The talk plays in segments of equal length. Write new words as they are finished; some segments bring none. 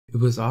It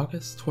was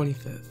August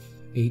 25th,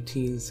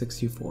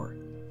 1864.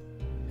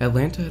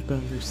 Atlanta had been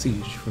under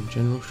siege from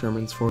General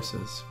Sherman's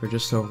forces for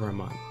just over a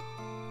month,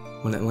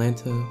 when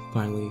Atlanta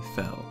finally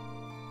fell.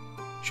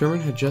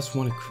 Sherman had just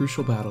won a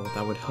crucial battle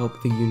that would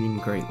help the Union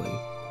greatly,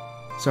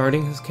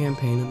 starting his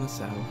campaign in the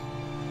South,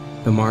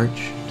 the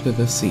March to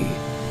the Sea.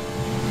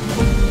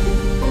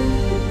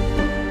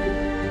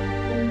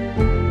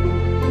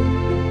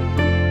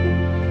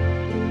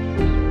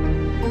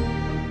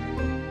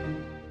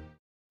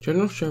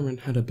 General Sherman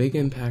had a big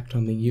impact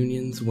on the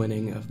Union's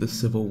winning of the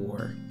Civil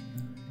War.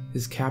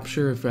 His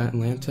capture of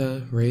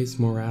Atlanta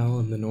raised morale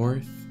in the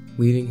North,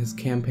 leading his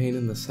campaign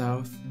in the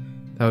South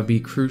that would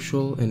be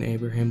crucial in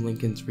Abraham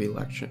Lincoln's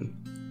re-election.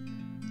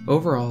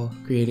 Overall,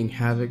 creating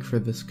havoc for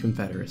this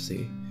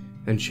Confederacy,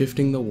 and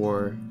shifting the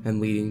war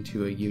and leading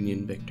to a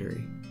Union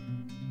victory.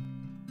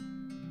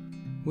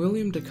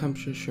 William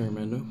Tecumseh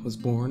Sherman was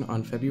born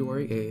on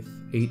February 8,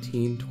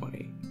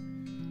 1820.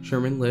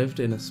 Sherman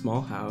lived in a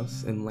small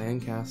house in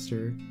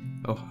Lancaster,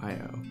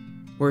 Ohio,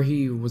 where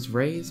he was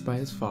raised by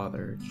his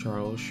father,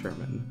 Charles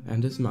Sherman,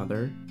 and his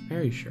mother,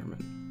 Mary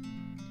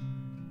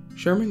Sherman.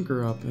 Sherman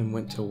grew up and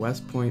went to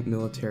West Point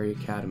Military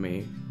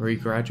Academy, where he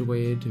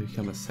graduated to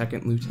become a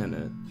second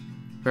lieutenant,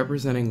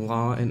 representing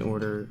law and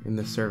order in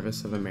the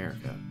service of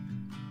America.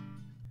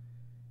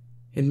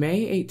 In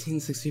May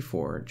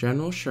 1864,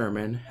 General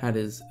Sherman had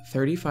his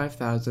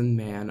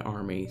 35,000-man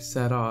army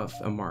set off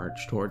a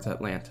march towards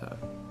Atlanta.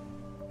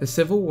 The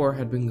Civil War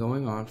had been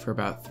going on for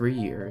about 3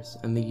 years,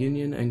 and the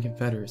Union and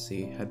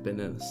Confederacy had been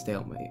in a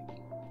stalemate.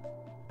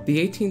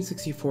 The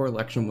 1864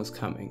 election was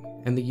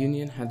coming, and the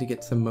Union had to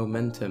get some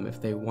momentum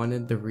if they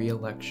wanted the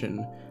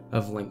re-election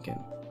of Lincoln.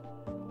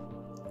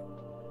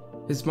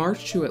 His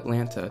march to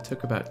Atlanta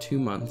took about 2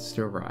 months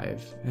to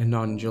arrive, and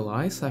on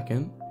July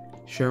 2nd,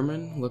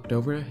 Sherman looked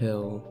over a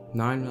hill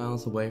 9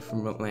 miles away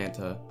from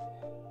Atlanta,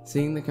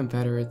 seeing the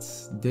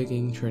Confederates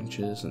digging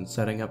trenches and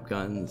setting up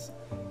guns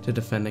to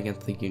defend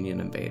against the Union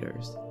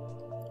invaders.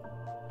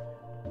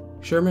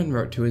 Sherman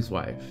wrote to his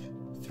wife,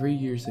 3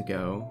 years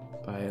ago,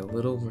 by a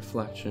little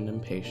reflection and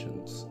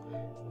patience,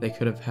 they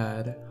could have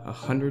had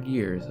 100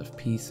 years of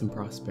peace and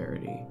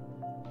prosperity.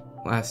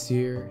 Last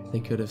year,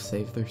 they could have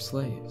saved their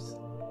slaves,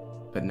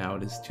 but now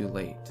it is too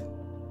late.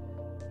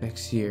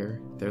 Next year,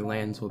 their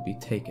lands will be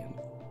taken,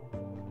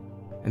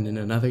 and in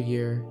another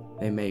year,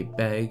 they may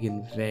beg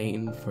in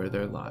vain for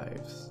their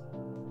lives.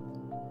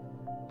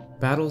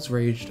 Battles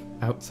raged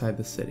outside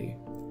the city,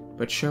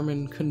 but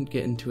Sherman couldn't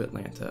get into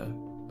Atlanta,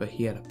 but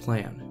he had a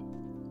plan.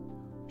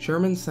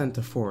 Sherman sent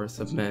a force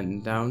of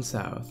men down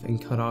south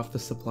and cut off the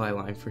supply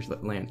line for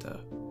Atlanta,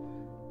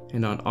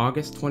 and on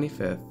August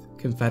 25th,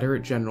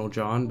 Confederate General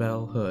John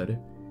Bell Hood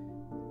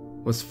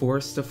was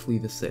forced to flee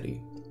the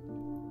city,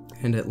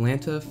 and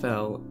Atlanta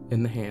fell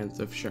in the hands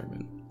of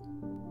Sherman.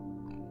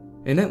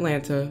 In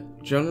Atlanta,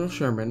 General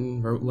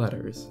Sherman wrote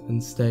letters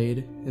and stayed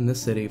in the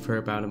city for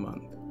about a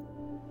month.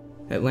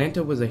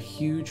 Atlanta was a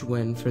huge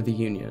win for the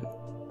Union.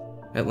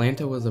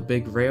 Atlanta was a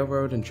big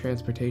railroad and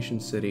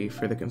transportation city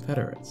for the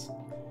Confederates,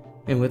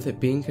 and with it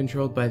being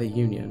controlled by the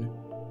Union,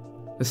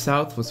 the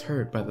South was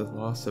hurt by the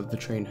loss of the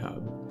train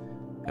hub,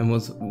 and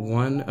was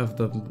one of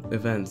the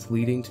events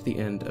leading to the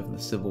end of the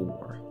Civil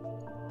War.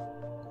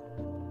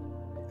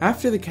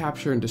 After the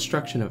capture and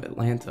destruction of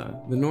Atlanta,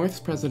 the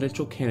North's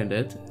presidential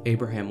candidate,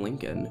 Abraham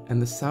Lincoln,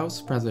 and the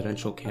South's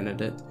presidential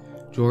candidate,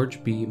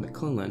 George B.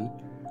 McClellan,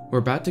 were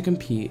about to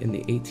compete in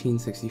the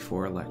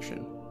 1864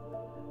 election.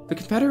 The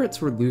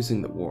Confederates were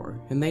losing the war,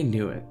 and they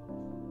knew it.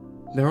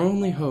 Their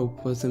only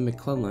hope was in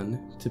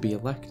McClellan to be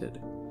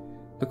elected.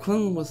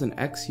 McClellan was an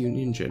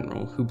ex-Union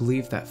general who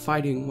believed that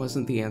fighting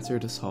wasn't the answer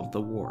to solve the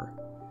war,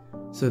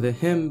 so that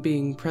him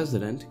being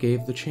president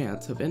gave the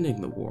chance of ending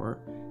the war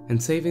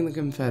and saving the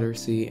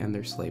Confederacy and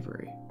their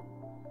slavery.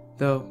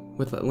 Though,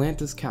 with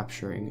Atlanta's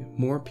capturing,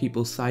 more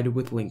people sided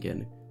with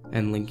Lincoln,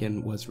 and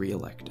Lincoln was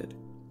re-elected.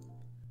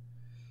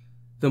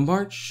 The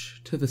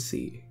March to the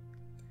Sea.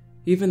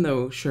 Even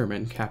though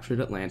Sherman captured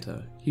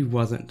Atlanta, he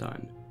wasn't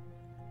done.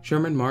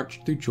 Sherman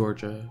marched through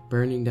Georgia,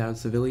 burning down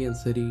civilian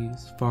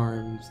cities,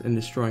 farms, and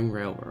destroying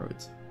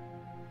railroads.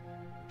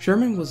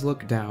 Sherman was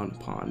looked down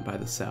upon by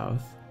the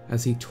South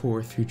as he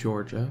tore through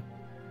Georgia,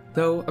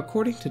 though,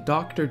 according to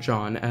Dr.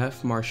 John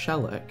F.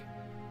 Marshallek,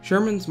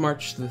 Sherman's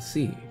March to the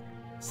Sea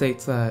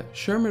states that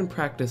Sherman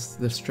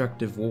practiced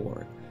destructive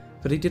war,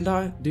 but he did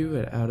not do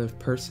it out of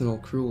personal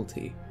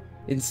cruelty.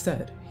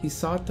 Instead, he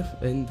sought to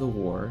end the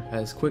war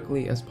as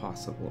quickly as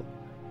possible,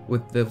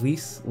 with the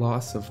least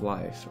loss of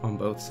life on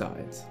both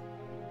sides.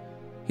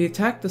 He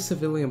attacked the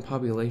civilian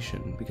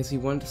population because he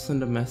wanted to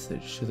send a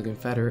message to the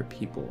Confederate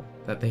people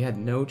that they had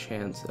no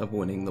chance of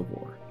winning the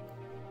war.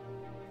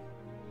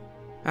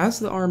 As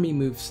the army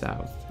moved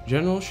south,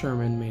 General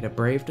Sherman made a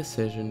brave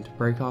decision to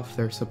break off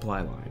their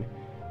supply line,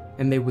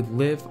 and they would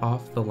live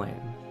off the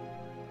land.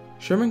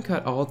 Sherman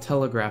cut all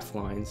telegraph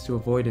lines to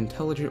avoid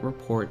intelligent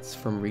reports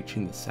from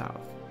reaching the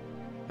South,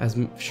 as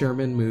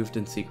Sherman moved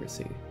in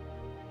secrecy.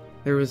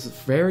 There was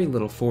very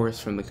little force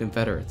from the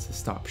Confederates to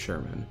stop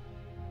Sherman.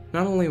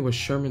 Not only was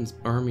Sherman's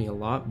army a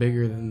lot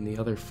bigger than the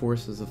other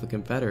forces of the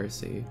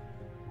Confederacy,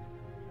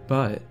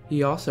 but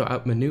he also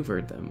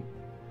outmaneuvered them,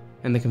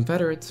 and the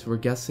Confederates were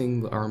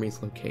guessing the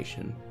army's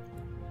location.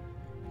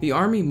 The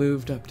army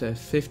moved up to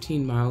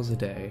 15 miles a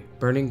day,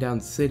 burning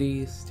down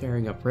cities,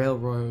 tearing up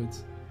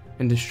railroads,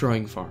 and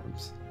destroying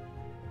farms.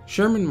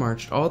 Sherman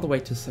marched all the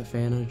way to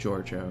Savannah,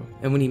 Georgia,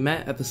 and when he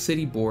met at the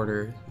city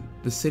border,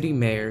 the city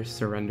mayor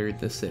surrendered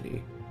the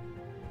city.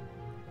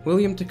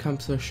 William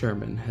Tecumseh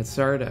Sherman had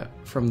started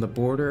from the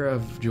border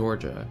of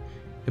Georgia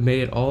and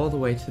made it all the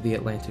way to the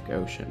Atlantic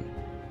Ocean.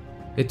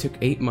 It took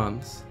 8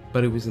 months,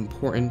 but it was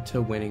important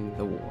to winning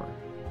the war.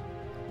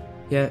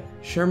 Yet,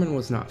 Sherman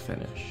was not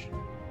finished.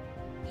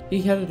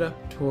 He headed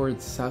up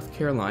towards South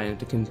Carolina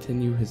to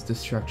continue his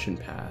destruction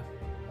path.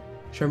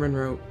 Sherman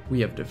wrote, "We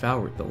have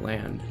devoured the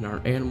land, and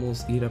our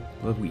animals eat up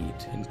the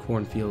wheat and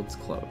cornfields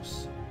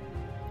close.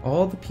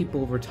 All the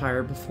people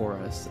retire before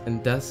us,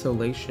 and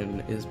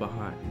desolation is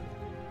behind.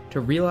 To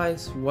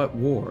realize what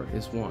war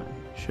is won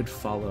should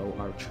follow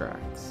our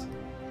tracks."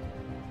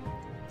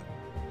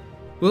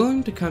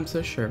 William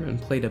Tecumseh Sherman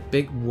played a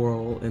big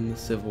role in the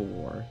Civil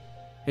War,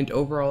 and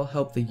overall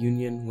helped the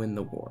Union win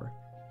the war.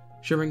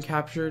 Sherman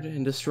captured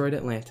and destroyed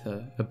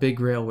Atlanta, a big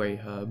railway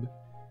hub.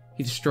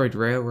 He destroyed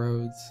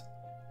railroads,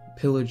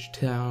 pillaged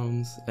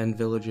towns and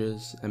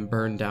villages, and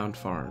burned down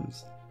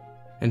farms,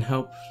 and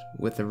helped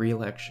with the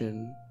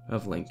re-election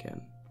of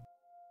Lincoln.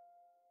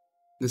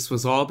 This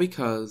was all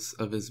because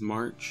of his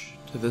march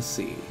to the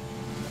sea.